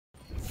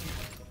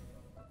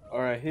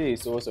Alright, hey,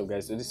 so what's up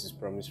guys? So this is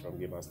Promise from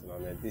Game Master.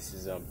 This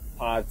is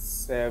part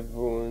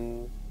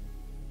 7.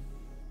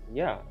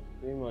 Yeah,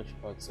 pretty much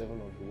part 7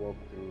 of the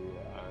walkthrough.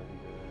 And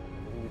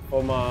in the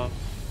former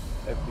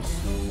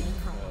episode,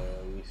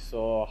 we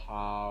saw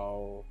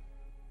how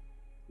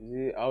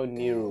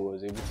Nero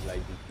was able to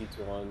like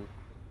defeat one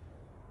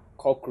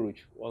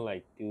cockroach, one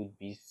like tailed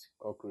beast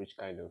cockroach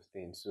kind of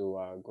thing. So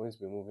we're going to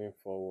be moving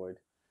forward.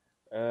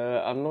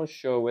 I'm not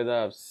sure whether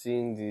I've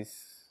seen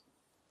this.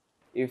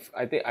 If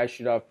I think I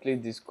should have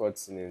played this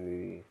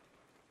cutscene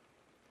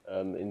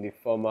in the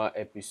former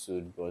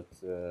episode, but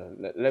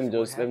let me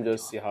just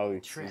see how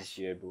it is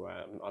here.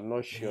 But I'm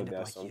not sure. There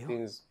are some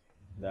things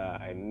that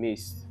I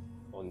missed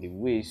on the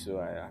way,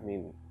 so I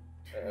mean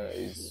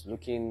it's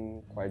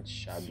looking quite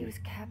shabby. She was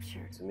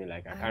captured. To me.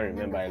 Like I can't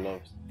remember a lot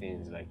of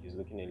things. Like it's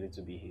looking a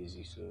little bit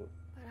hazy, so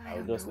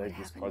I'll just let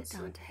this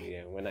cutscene play,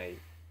 and when I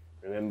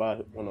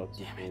remember one or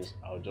two things,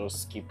 I'll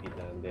just skip it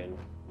and then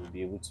we'll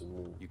be able to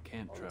move. You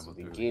can't travel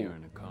through here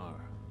in a car.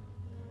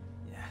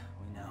 Yeah,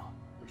 we know.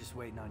 We're just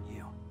waiting on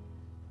you.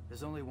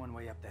 There's only one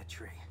way up that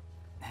tree.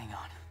 Hang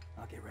on,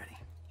 I'll get ready.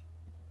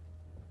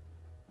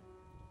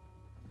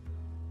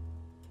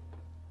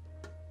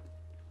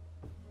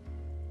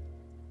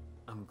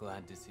 I'm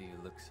glad to see you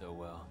look so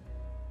well.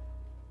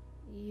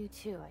 You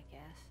too, I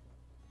guess.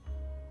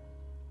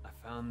 I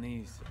found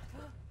these.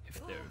 If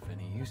they're of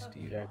any use to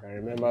you. Yeah, I can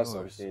remember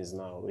some things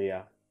now.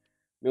 Yeah.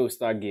 We'll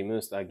start game.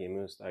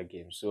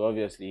 So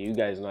obviously you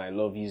guys know I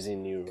love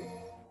using Nero.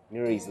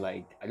 Nero is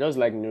like, I just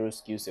like Nero's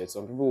skill set.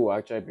 Some people will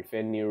actually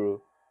prefer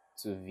Nero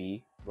to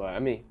V. But I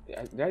mean,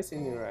 did I say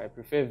Nero? I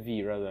prefer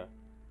V rather.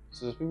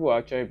 So some people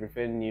actually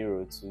prefer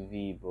Nero to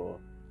V, but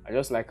I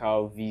just like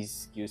how V's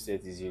skill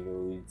set is, you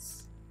know,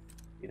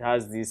 it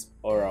has this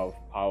aura of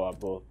power,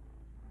 but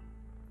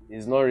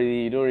it's not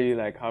really, you don't really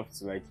like have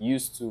to like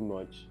use too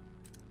much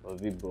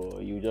of it,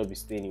 but you just be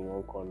staying in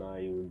one corner.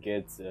 You will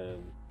get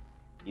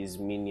his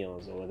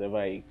minions or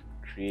whatever he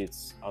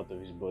creates out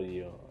of his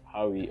body, or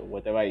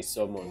whatever he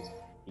summons,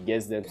 he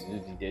gets them to do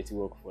the dirty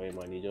work for him,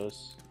 and he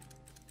just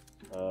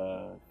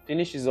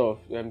finishes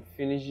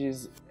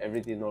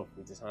everything off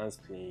with his hands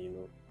clean, you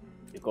know,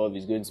 because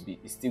he's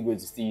still going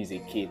to use a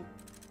cane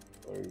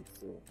for it.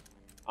 So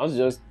I want to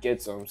just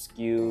get some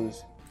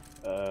skills.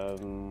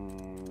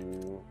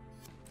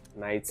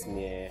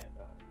 Nightmare.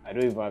 I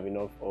don't even have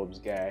enough orbs,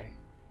 guy.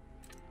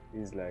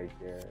 It's like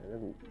a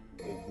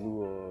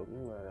blue or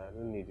I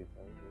don't need it.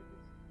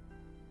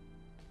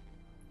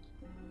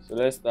 So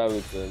let's start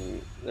with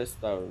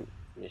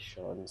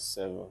mission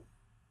 7.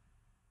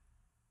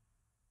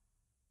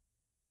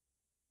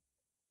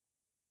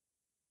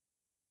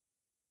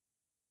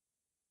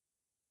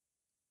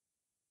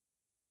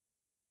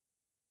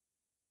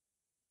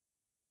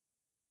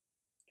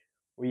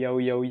 Oh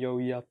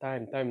yeah,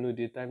 time no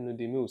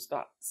day, no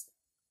start.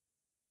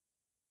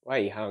 Why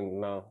you hang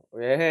now? Oh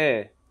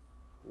yeah.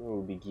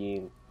 We'll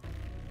begin.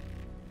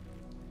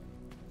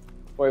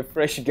 For a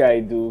fresh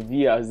guy though,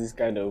 V has this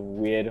kind of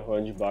weird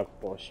hunchback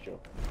posture.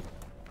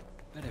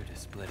 Better to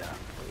split up.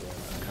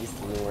 Yeah, this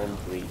no one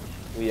break.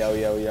 Oh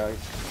yeah.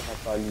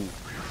 Happily.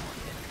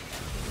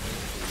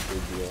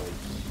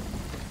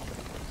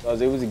 So I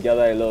was able to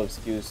gather a lot of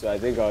skills, so I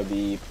think I'll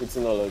be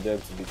putting all of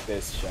them to the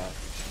test shot.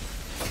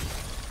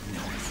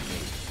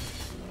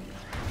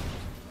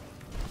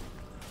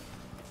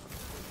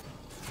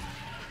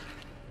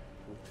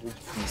 Which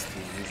beast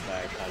is this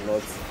that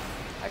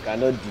I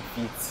cannot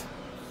defeat?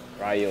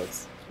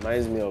 Riot.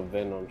 Reminds me of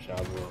Venom,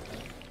 Shabo.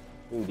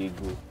 When they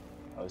go,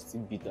 I'll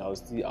still beat, I'll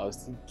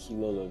still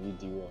kill all of you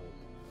demons.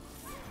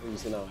 Let me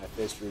see now my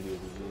first radio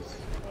with this.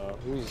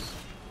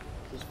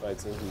 Who's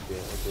fighting who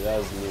there? Okay,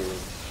 that's Nero.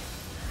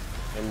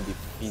 Let me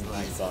defeat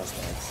these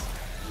bastards.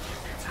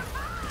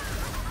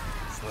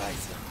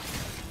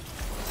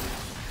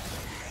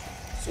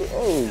 So,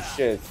 oh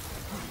shit.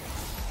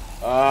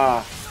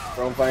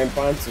 From frying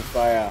pan to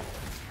fire.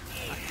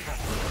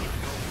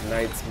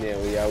 Nightmare,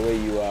 we are where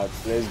you are.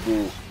 Let's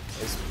go.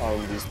 Let's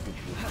pound these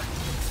people.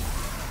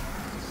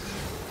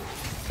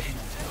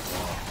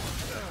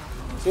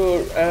 So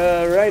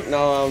right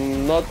now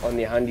I'm not on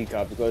the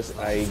handicap because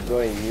I got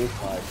a new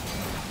pad.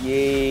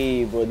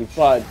 Yay! But the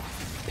pad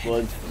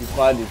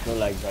is not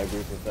like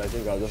vibrating, so I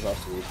think I'll just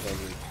have to return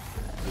it.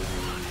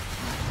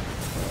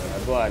 I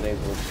got an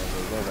Xbox and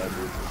it's not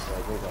vibrating, so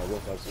I think I'll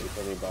just have to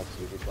return it back to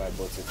the people I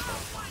bought it from.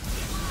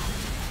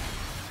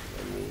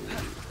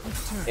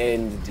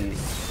 End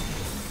this.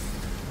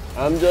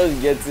 I'm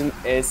just getting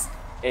S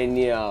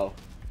anyhow.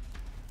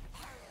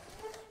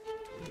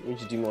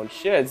 Which demon?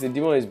 Shit, the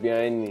demon is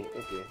behind me.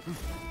 Okay.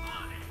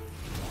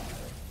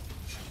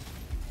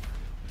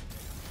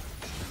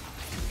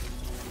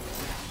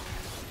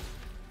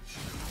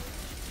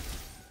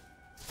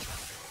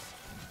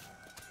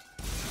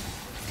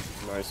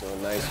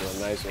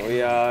 Nice one. Oh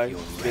yeah,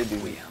 get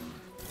the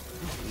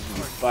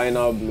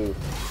final blow.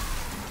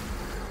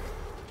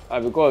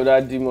 Because of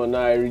that demon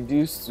now I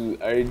reduced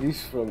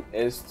from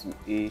S to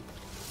A.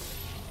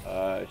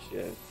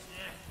 Shit.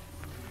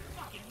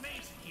 Fucking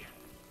maze here.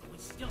 We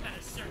still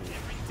gotta search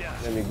every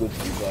Let me go to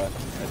the bar. I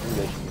think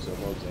there should be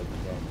some outside the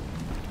bar.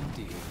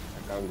 Indeed. I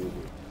can't go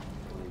there.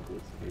 Let me go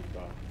to the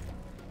bar.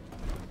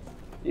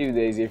 If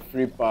there is a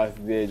free pass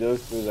there,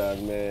 just know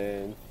that,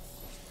 man.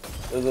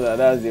 Just know that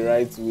that's the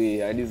right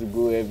way. I need to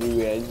go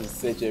everywhere. I need to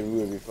search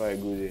everywhere before I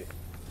go there.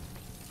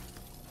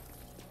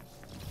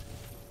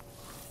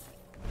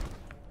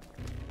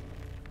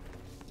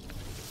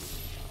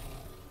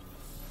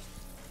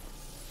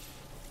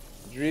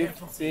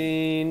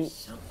 Drifting.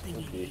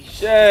 Okay.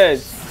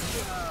 Shit!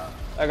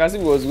 Like as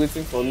if he was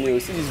waiting for me. Oh,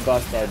 see this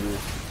bastard, dude.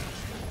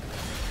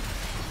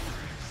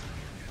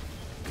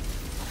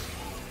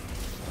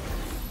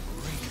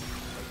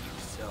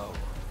 So.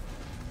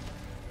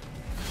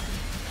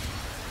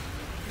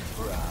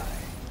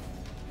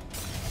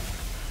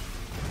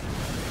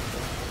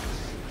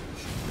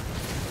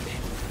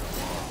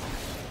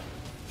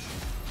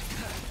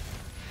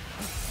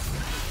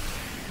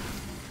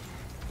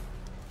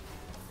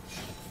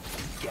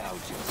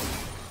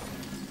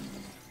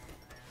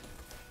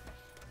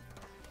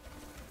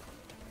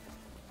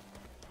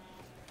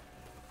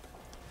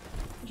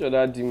 Which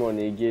other demon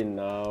again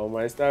now?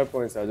 My star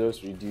points are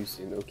just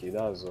reducing. Okay,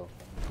 that's all.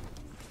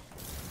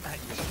 At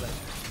your pleasure.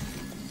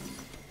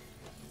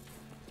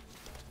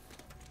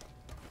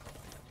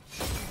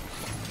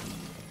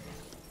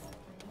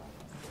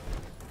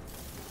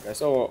 I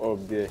saw one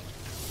up there.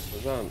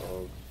 Was that an up?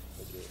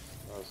 Okay,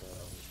 that's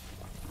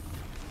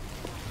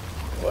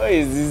what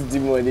is this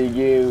demon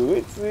again?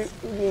 Waiting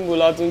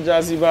Bolatun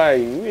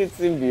Jasibai.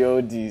 Waiting be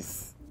all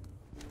this.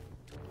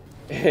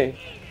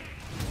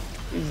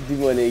 Which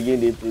demon again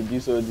they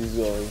produce all these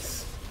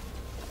ones?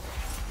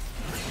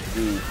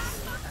 Dude.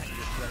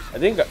 I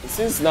think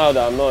since now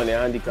that I'm not on a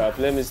handicap,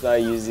 let me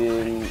start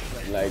using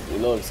like a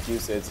lot of skill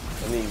sets.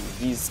 I mean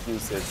these skill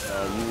sets,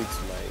 I'll use it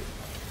to my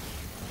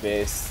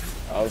best.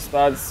 I'll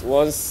start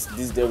once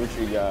this devil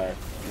trigger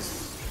is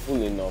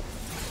full enough.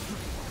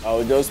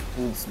 I'll just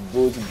put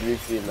both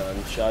Griffin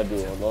and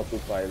Shadow on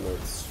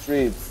autopilot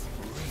straight.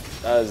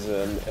 That's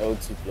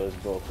L2 plus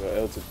bulk or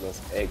L2 plus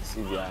X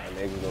if you are an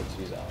Xbox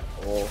user.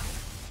 Or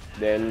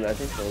then I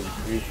think for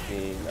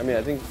Griffin,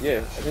 I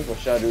think for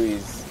Shadow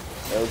is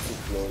L2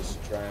 plus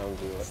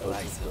triangle or L2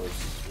 plus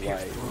Y if you are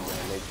an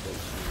Xbox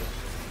user.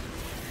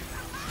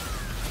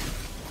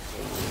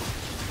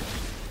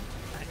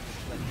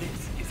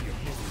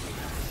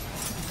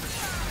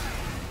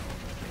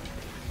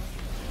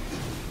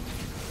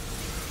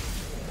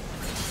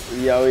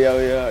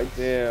 Yeah,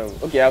 damn.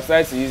 Okay, I've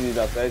started to use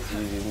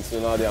it, so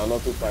now they are on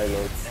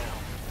autopilot.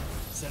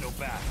 Settle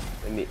back.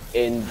 Let me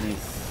end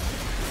this.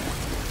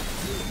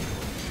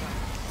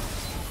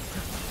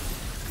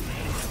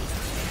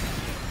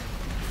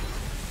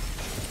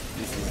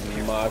 This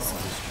is mass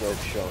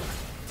destruction.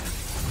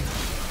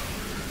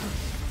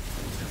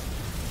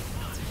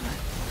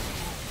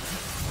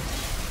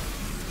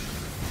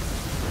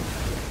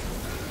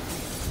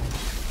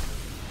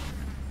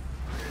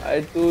 I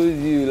told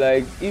you,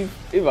 like,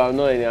 if I'm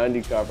not in a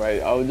handicap,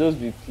 right, I'll just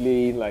be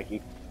playing like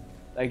a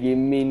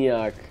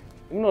maniac.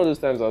 Even all those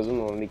times I was on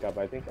handicap,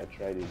 I think I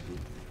tried it.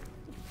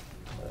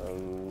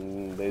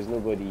 There's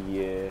nobody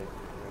here.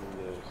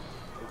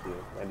 Okay,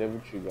 my devil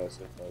trigger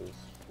so far is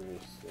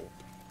finished. So.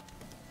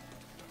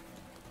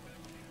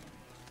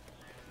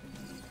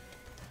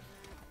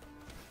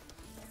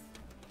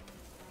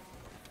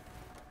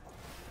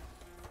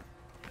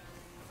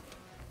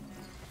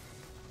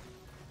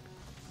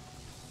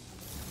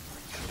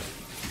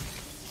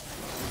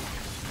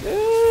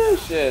 Yeah,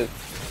 shit.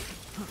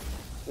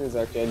 This is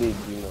actually a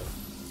demon.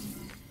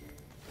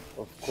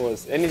 Of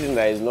course, anything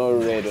that is not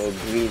red or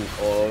green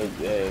or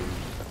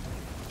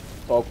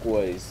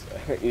turquoise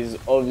is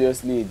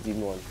obviously a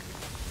demon.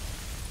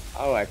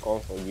 How I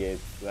can't forget,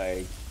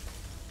 like,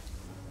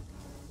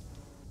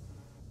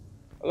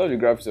 I love the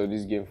graphics of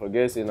this game.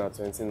 Forget saying at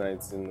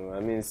 2019. I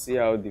mean, see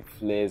how the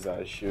flares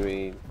are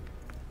showing.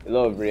 A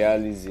lot of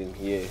realism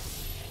here.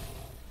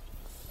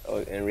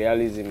 And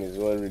realism is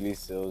what really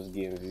sells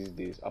games these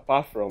days.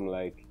 Apart from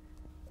like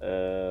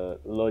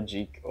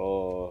logic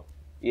or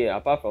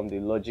apart from the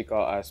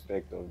logical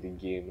aspect of the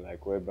game,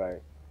 like whereby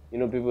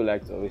people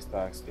like to always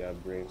tax their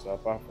brain. So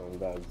apart from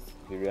that,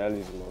 the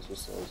realism also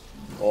sells,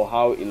 or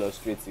how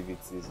illustrative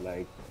it is.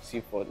 Like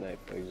see Fortnite,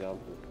 for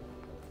example.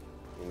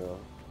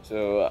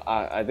 So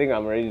I think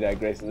I'm already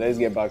digressing. Let's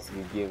get back to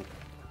the game.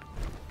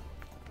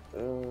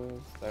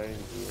 Starting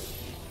here.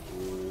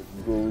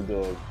 Gold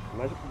dog.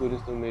 Magical golden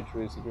stone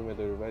metro is secret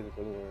method revised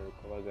according to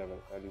recover their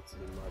vitality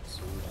max.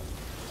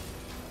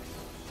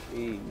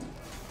 Hey.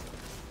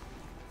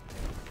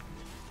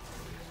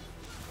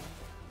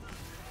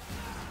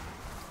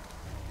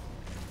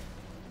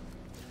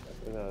 I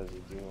thought that was a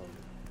demon.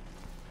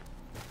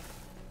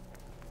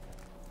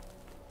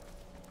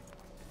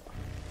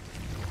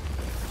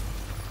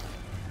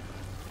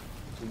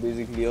 So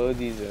basically all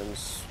these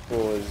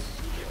spores,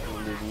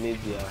 they've made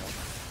their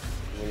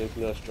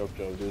molecular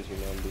structure of those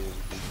human beings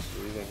big, so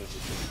even if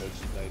it's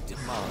like this,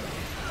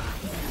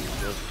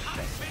 just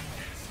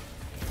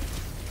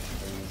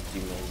and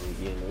demons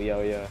again.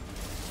 Oh yeah.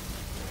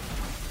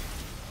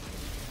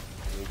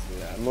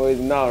 I'm always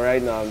now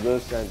right now. I'm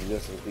just trying to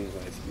just increase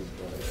my skill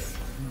points.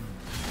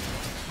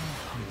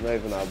 It's not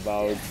even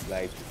about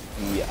like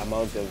the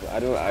amount of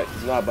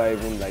it's not about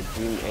even like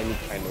doing any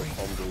kind of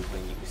combo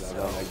thing. It's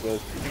about like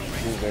just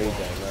being very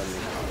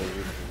dynamic and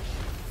everything.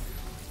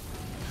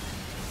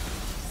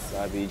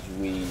 Savage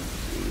way,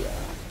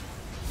 yeah.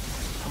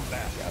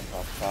 Yeah,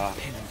 papa.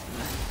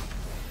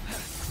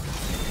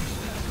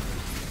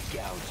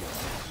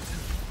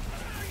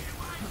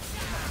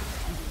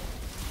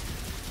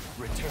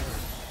 Return.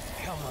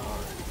 Come on.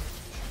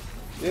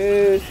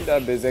 Yeah, see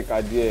that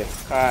Berserker there.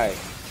 Kai.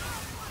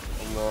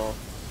 Come on.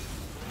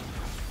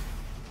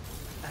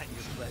 At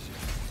your pleasure.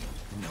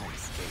 No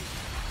escape.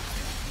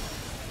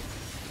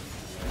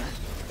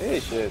 Hey,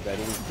 shit, I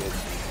didn't get it.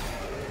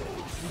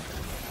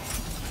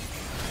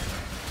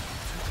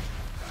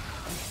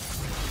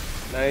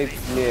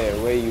 Nightmare,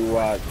 where you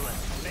at?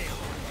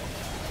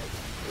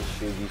 Let's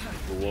show these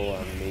people what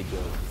I'm made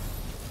of.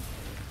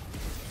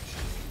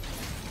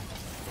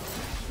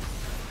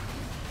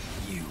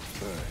 You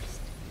first.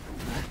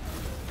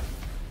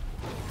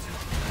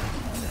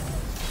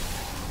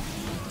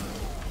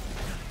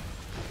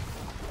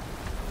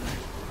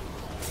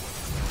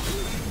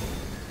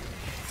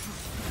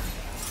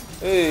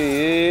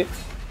 Hey,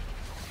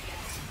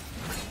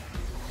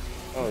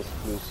 that was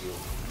close.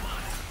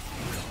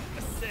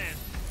 Ascend.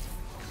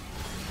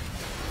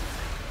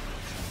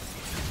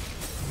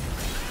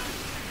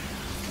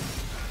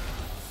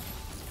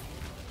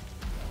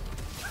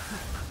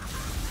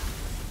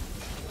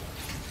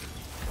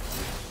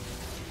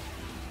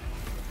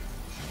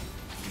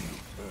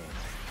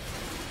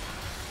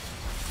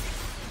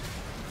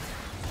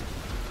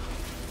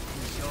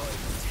 Enjoy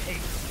the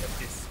taste of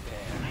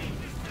despair.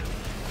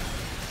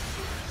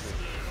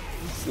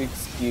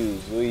 6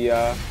 kills, oh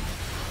yeah.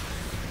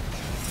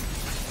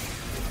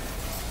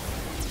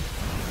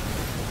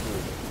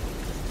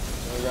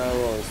 Another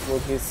one,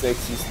 smoking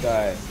sexy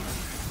style.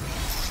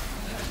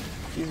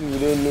 These people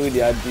don't know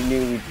they are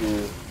dealing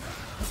with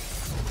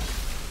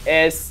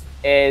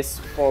SS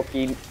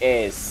fucking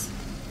S.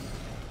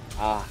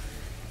 Ah.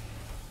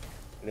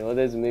 They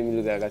wanted to make me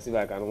look like as if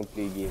I cannot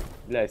play game.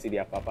 Like I say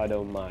their papa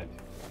don't mad.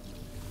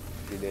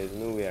 See, there's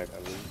no way I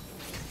can win.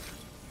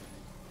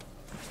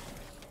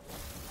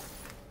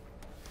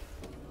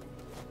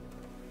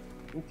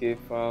 Okay,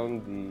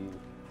 found the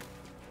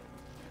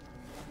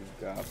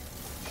gap.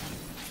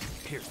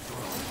 Pierce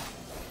through.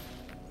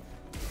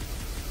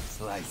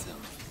 Slice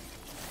him.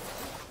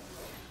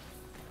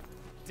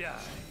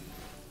 Die.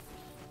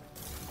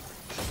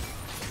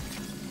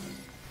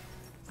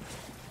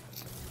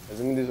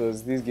 Assuming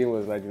this game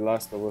was like The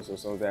Last of Us or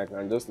something, I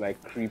can just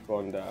like creep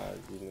on that,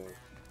 you know,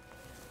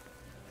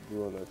 do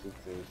one or two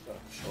things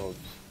that helps.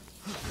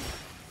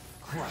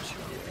 Crush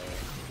him.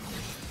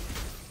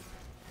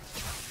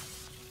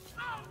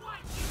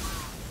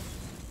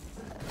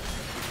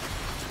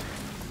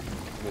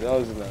 But that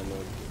wasn't that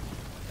long.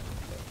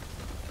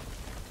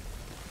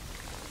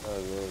 That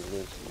was what was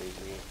going to make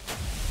me.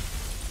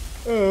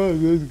 Oh,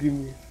 just give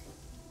me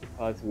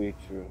halfway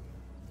through.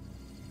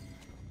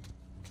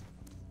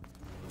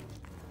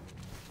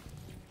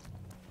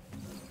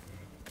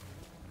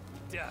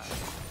 Die.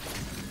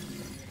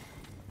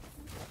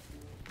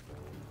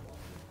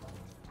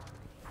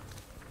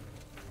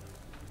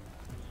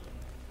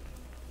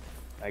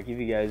 Like if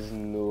you guys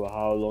know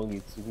how long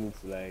it took me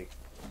to like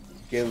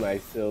get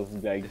myself,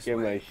 like get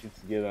my shit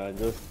together and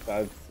just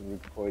start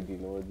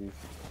recording all this.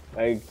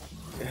 Like,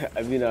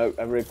 I mean,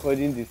 I'm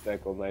recording this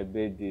like on my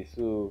birthday,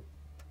 so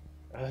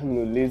I don't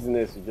know,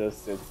 laziness will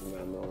just set in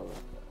and all.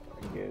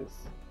 I guess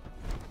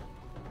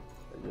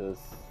I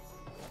just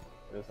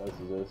have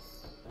to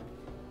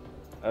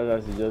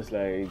just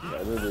like,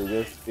 I don't know,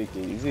 just take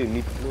it. Is it a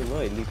leap? No,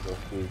 not a leap of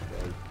faith.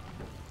 Like,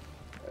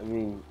 I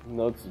mean,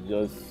 not to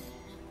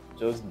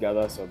just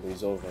gather some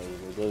resolve and, you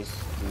know, just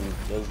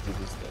do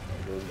this stuff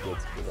and just get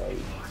together.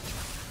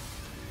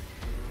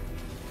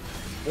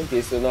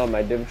 Okay, so now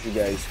my dev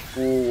trigger is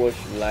full. What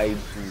should I do?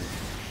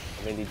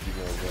 How many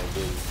demons are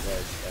there?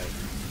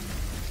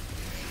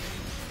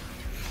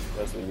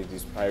 Just only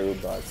these pyro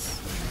bats.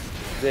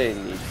 Is there a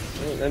need?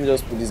 Let me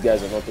just put these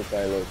guys on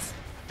autopilot.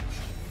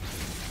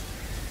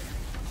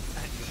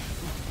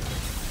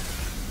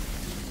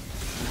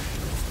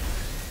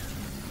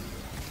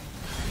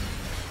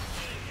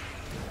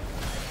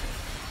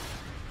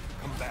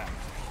 Come back.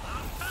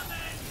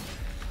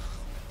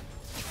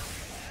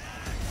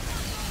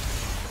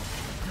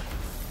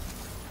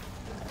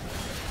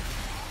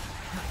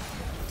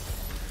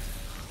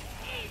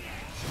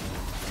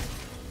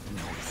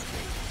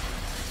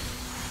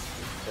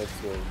 That's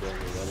one,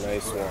 a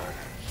nice one. I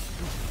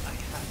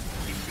have to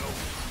keep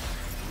going.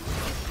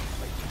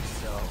 Like you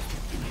so.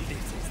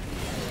 This is the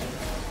end.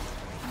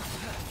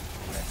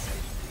 Unless I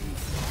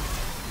leave.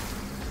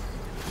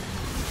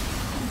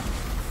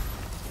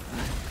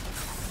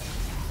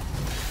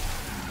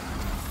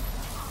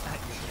 At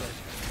your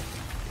pleasure.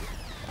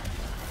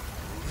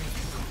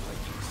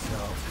 Like you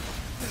so.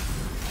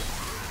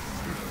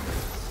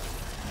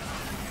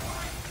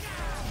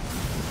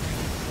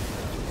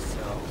 Like you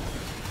so.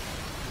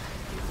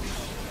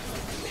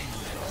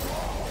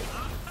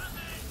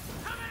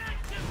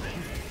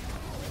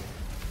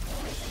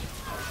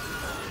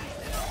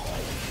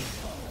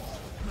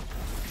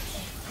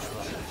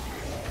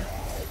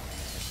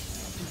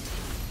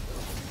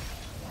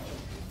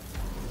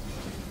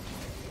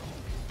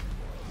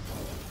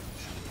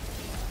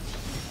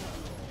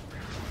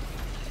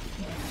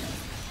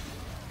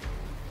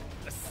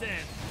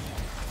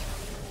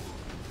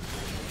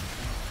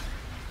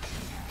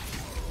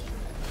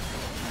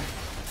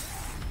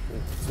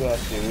 So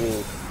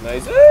afternoon.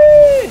 Nice.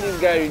 Hey, this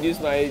guy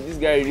reduced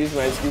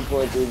my skill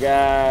point to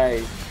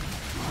guy.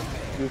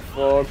 You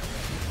fuck.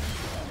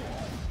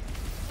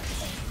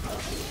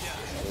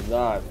 So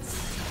that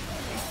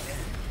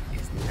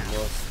you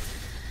must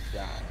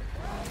die.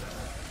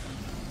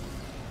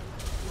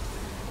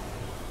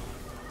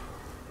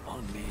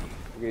 On me.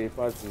 Okay,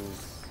 part is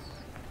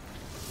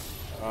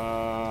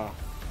I'm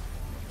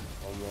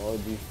all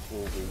these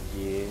things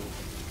again.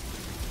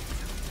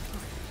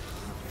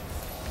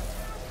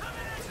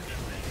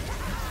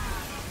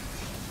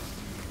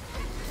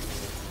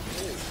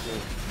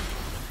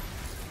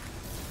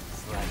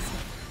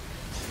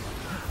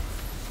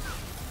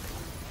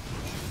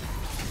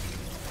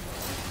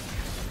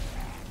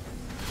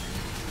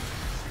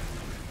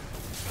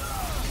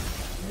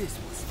 This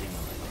will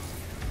stimulate.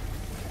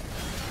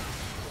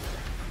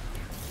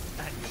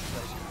 At your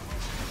pleasure.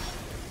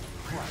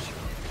 Crush it.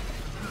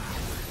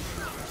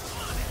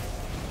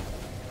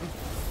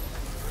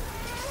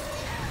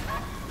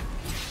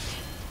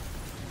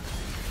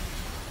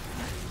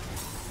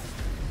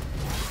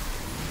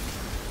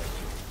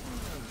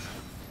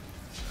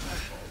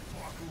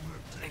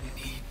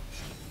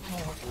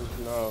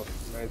 Now,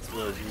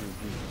 nightmare is really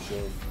big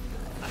job.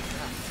 I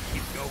have to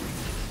keep going.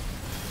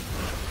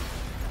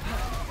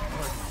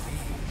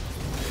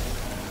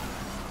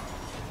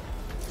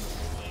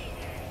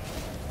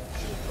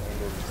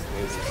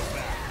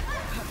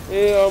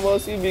 Hey,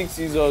 almost see big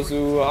scissors.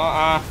 So,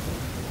 I'm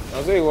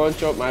saying you won't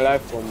chop my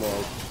life from up.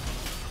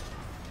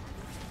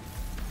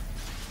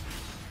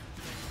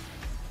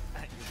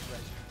 At your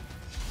pleasure.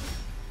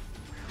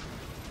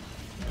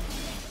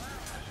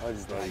 How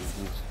is that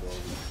huge from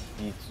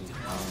B2?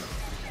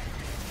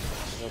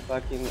 I was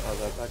attacking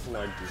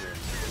that demon.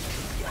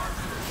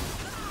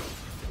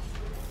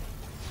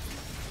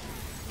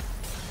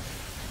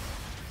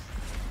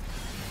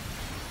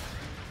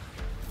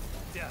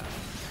 Down.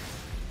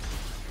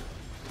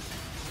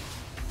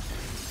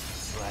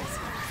 Slice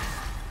it.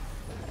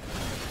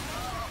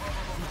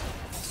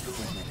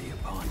 Serenity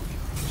upon you.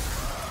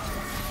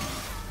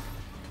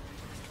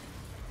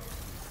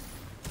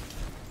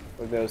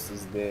 What else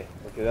is there?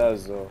 Okay,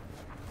 that's all.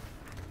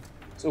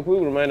 So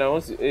quick reminder, I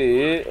want to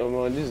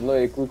this is not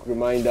a quick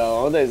reminder. I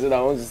want to say that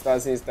I want to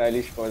start seeing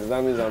stylish punch.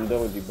 That means I'm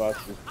done with the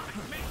battle.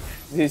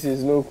 This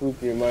is no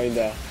quick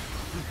reminder.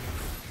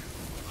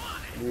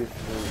 This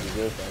is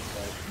just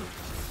attack.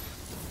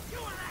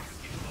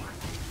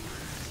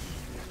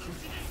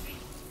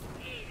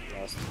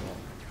 Last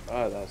one.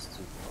 Ah, that's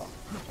too far.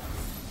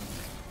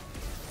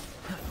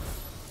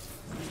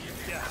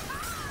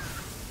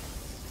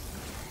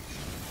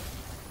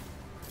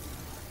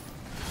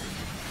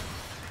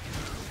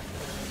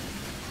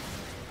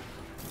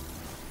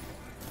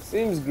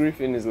 Seems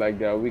Griffin is like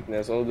their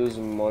weakness, all those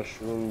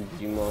mushroom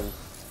demon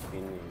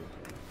spinning.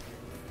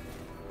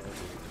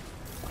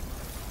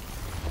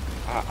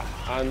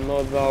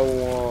 Another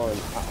one.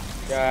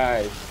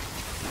 Guys.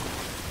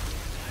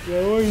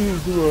 Yeah, what you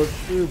do on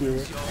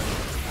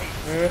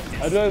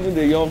I don't even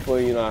the yawn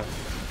for you now.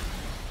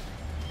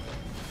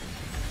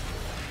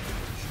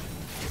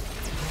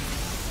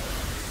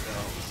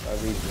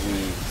 Savage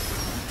weeds.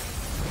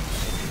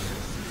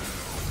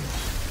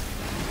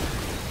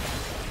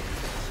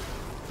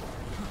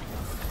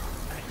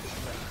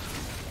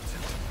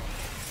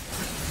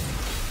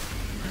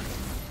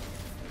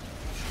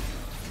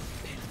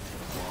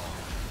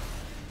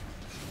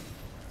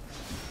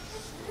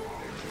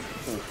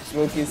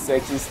 Smoking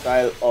sexy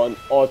style on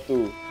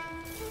auto.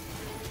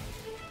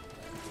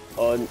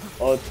 On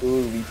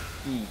auto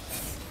repeat.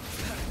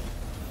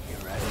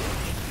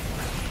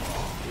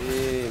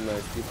 Hey, my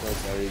skill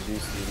points are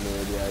reduced. No,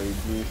 they are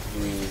reduced.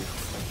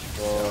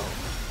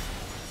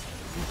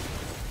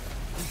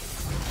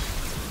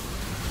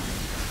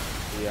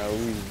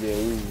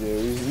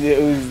 Yeah,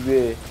 who's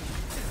there?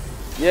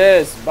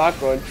 Yes,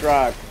 back on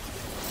track.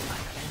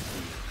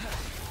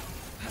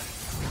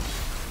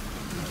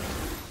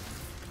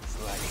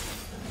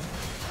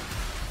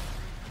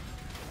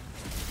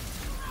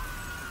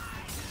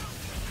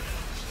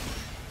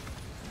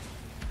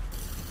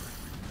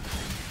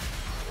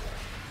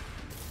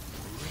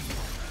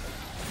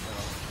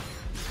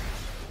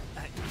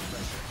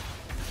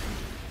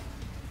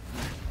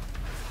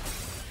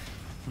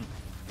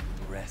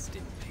 Rest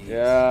in peace.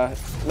 Yeah,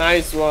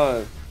 nice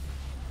one.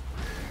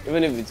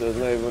 Even if it was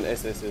not even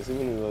SSS,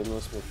 even if it was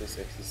not smoking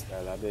sexy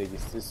style, I beg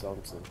it's still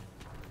something.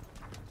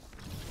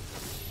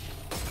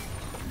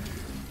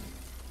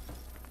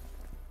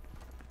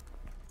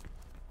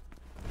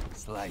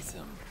 Slice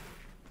him.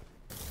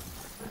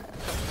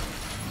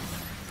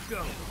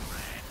 Go.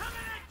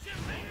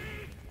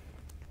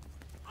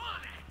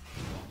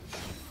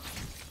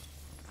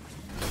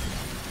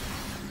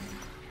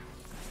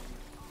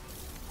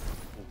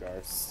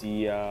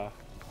 Garcia.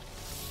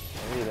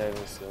 I need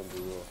even see on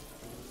the road.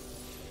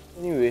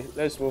 Anyway,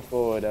 let's move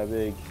forward, I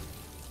beg.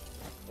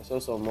 I saw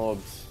some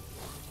mobs.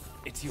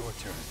 It's your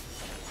turn.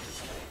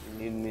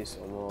 You need me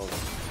some mobs.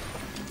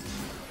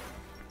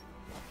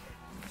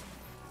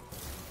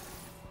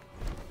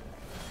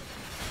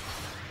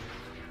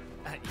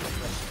 At your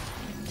pleasure.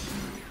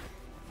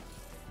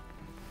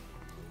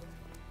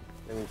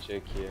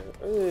 check here.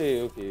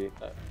 Hey, okay.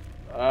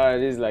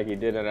 This is like a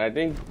dead end. I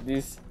think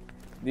this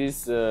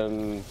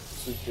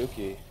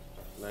okay,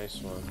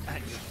 nice one.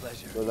 At your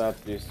pleasure. So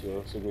that place you're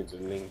also going to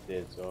link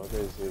there. So I was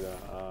going to say that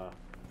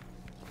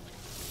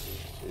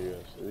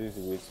serious. So this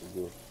is the way to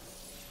go.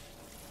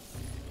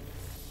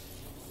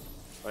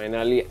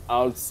 Finally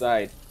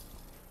outside.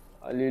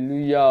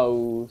 Hallelujah,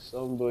 oh,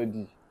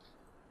 somebody.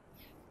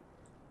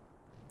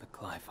 The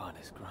Glyphon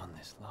has grown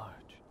this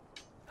large.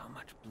 How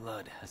much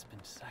blood has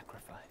been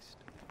sacrificed?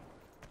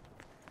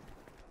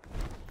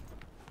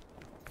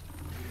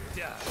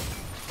 Die.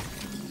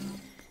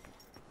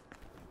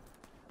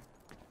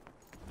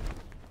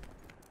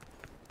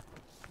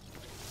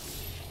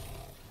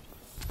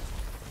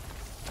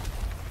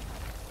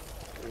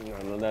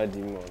 Another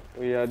demon.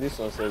 Oh yeah, this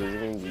one said it's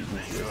even the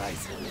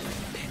easiest.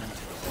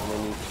 How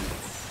many feet?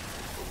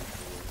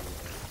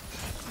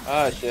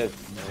 Ah shit,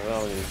 another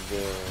one is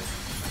there.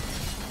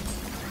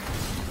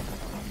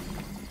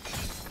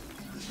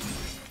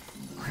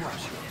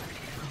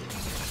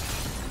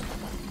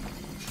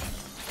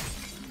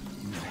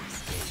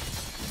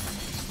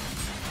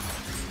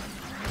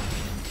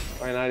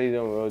 Finally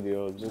done with all the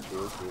orbs. Okay,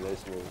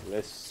 let's move.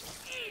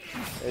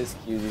 Let's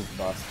kill this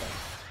bastard.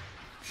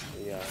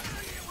 Yeah.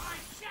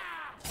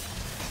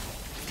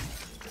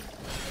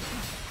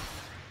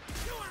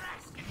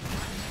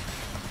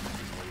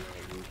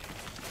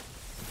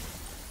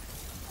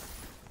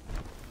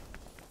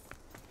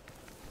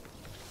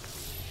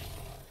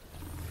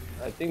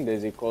 I think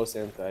there's a call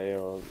center here,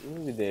 or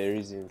maybe there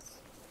isn't.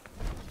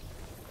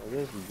 I'll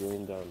just be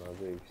going down a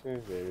bit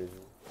since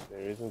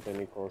there isn't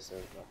any call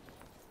center.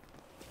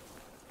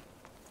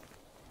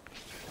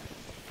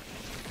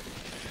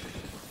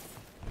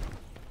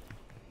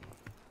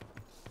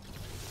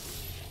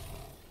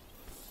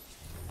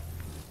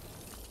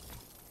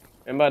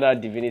 Remember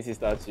that Divinity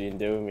statue in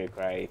Devil May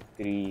Cry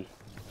 3?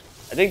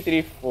 I think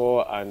 3,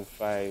 4, and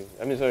 5.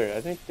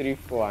 I think 3,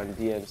 4, and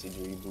DMC the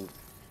reboot.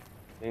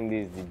 I think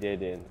this is the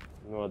dead end.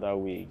 No other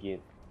way again.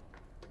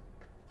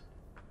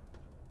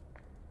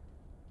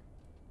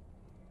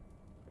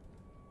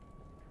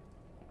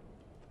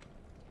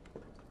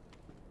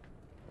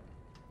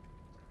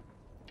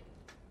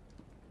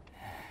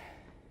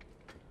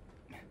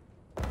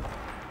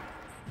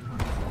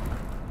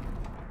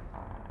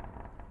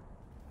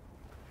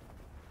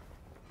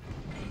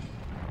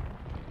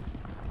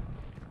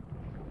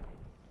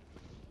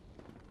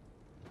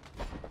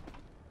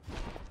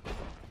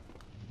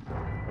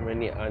 How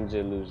many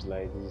Angelus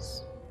like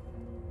this?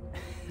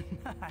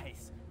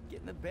 Nice.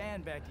 Getting the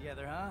band back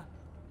together, huh?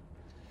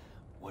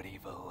 What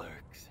evil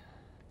lurks?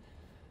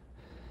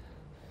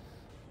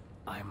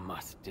 I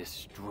must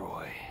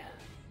destroy.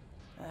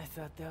 I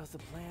thought that was the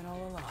plan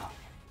all along.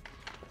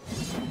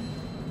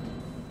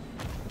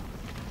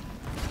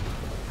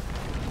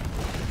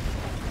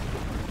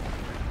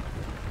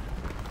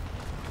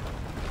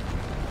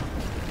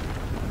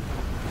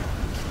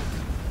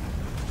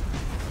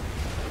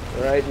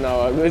 Right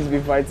now, I'm going to be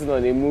fighting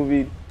on a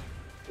moving,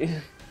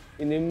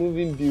 in a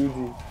moving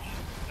building.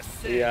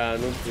 Yeah,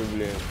 no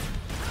problem.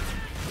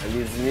 At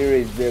least Nero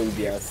is there with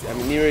the assist.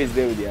 Nero is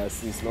there with the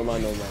assist. Normal.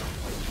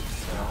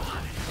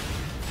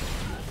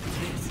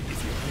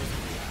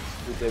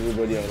 Put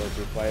everybody on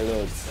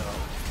autopilot.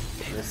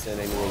 Don't send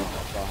anyone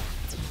papa.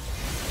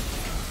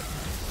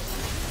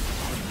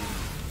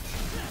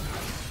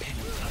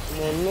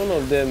 None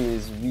of them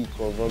is weak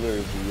or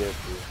vulnerable yet.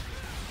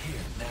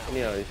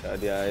 Anyhow, I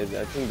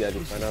think they are the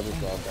final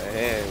people out there.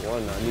 Hey,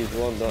 at least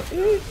one done.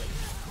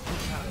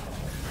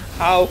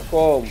 How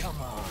come?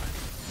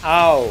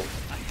 How?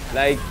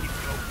 Like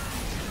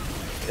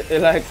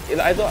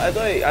I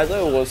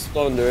thought it was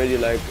stunned already.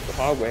 Like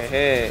how?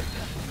 Hey,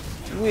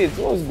 wait,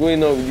 what's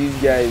going on with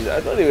these guys?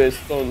 I thought they were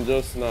stunned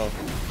just now.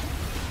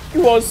 He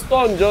was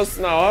stunned just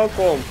now. How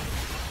come?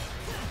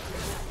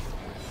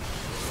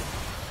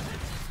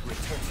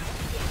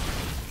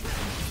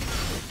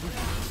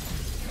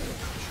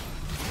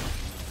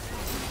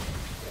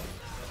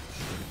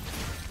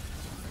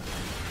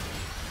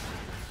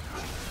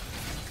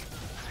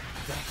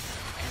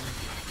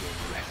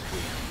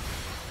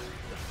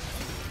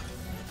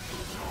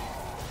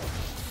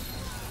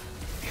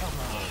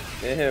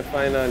 Yeah,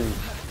 finally.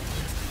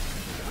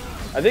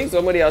 I think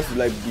somebody has to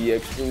like be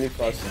extremely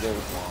fast with them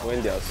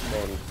when they are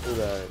stunned, so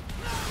that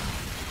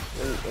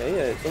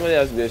somebody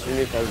has to be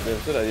extremely fast with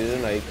them so that they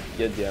don't like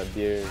get their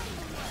bearings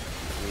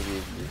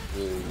immediately. So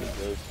you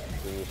just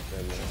finish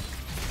them off.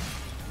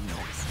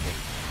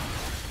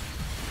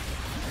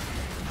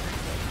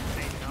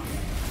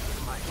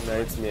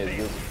 Nightmare is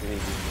going to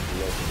finish this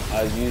block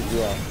as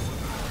usual.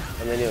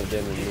 How many of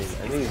them remain?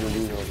 I think it's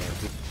only one at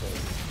this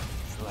point.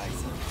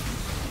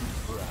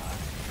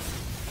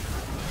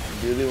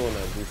 The only one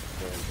at this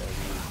point,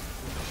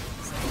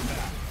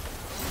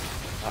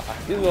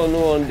 this one no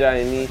one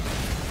die me.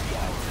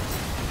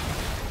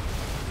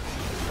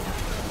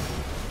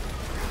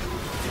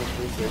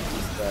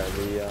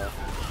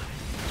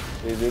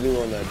 There's only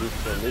one at this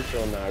point. This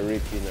one are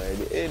raping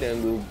already. Hey,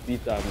 then go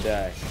beat and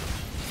die.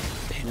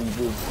 We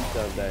go beat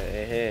and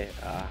die.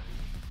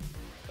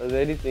 I was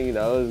already thinking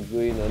that was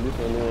going on. This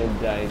one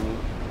won't die me.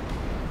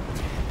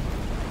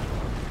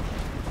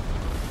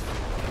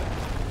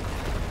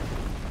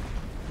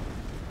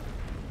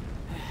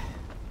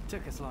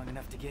 Took us long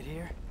enough to get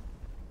here.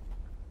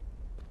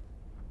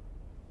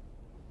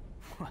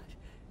 What?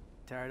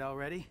 Tired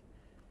already?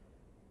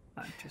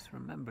 I've just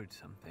remembered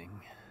something.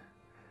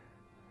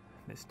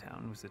 This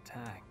town was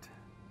attacked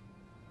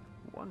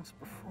once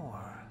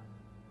before.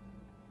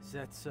 Is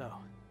that so?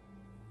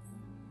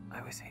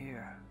 I was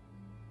here.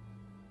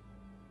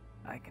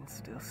 I can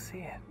still see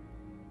it.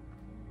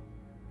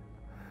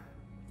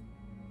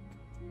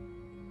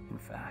 In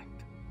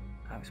fact,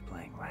 I was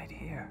playing right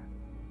here.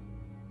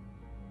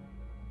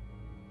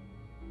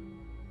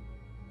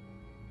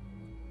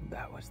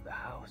 That was the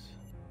house.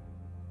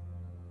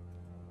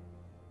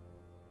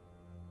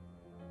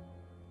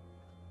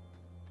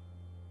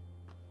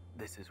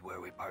 This is where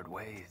we part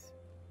ways.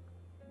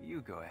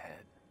 You go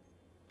ahead.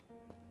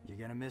 You're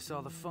gonna miss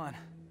all the fun.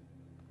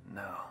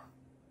 No.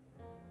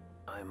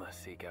 I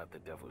must seek out the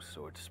Devil's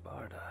Sword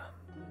Sparta.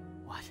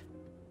 What?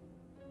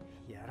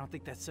 Yeah, I don't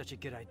think that's such a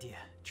good idea.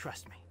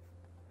 Trust me.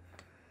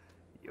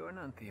 You're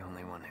not the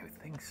only one who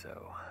thinks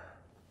so.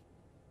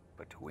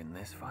 But to win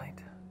this fight,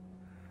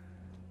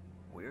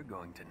 we're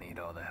going to need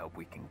all the help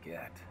we can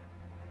get.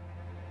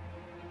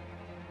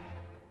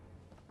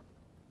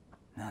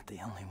 Not the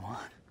only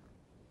one.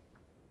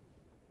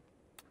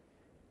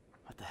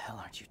 What the hell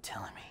aren't you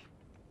telling me?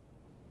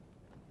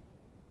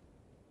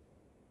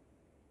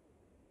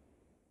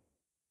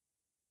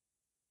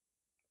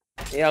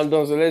 Yeah, I'm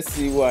done. So let's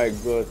see what I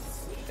got.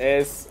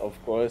 S,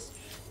 of course.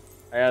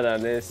 Higher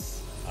than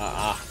S.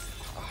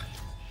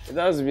 It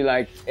has to be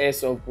like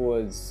S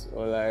upwards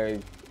or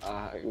like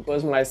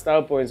because my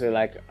style points were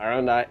like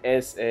around that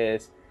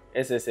SS,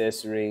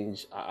 SSS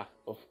range.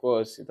 Of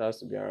course, it has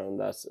to be around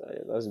that.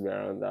 It has to be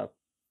around that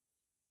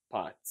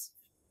part.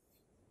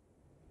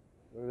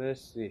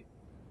 Let's see.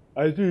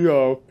 I think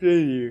I'll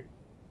play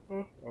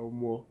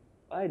more.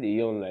 Why they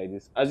yawn like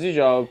this? As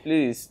usual, I'll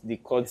play the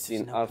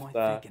cutscene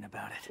after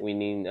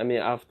winning. I mean,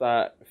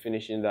 after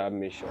finishing that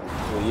mission.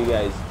 So you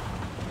guys,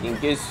 in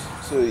case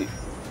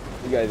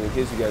you guys don't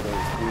still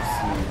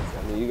see it,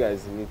 I mean, you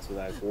guys need to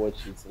like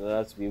watch it in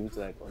order to be able to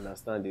like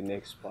understand the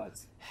next part.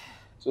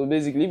 So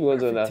basically, if you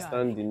want to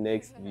understand the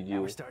next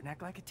video,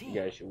 you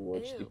guys should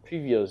watch the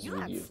previous You're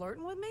video. not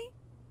flirting with me?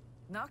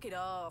 Knock it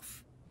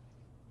off.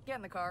 Get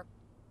in the car.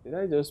 Did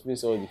I just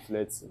miss all the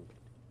flirting?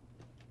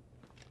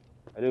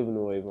 I don't even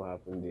know what even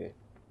happened there.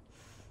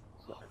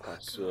 So I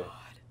can't swear.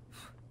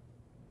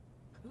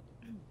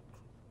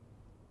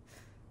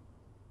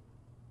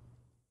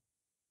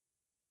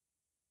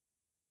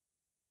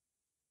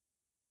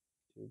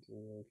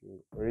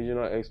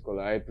 Original X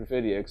color. I prefer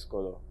the X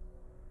color.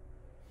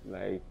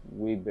 Like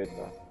way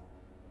better.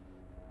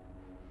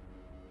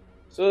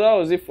 So that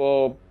was it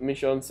for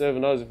mission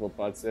 7. That was it for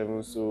part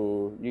 7.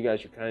 So you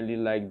guys should kindly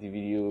like the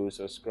video,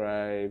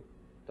 subscribe,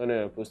 turn on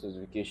your post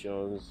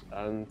notifications,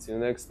 and until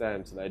next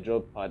time, till I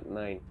drop part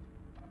 9.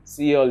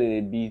 See y'all in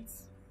a bit.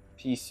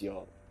 Peace,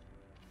 y'all.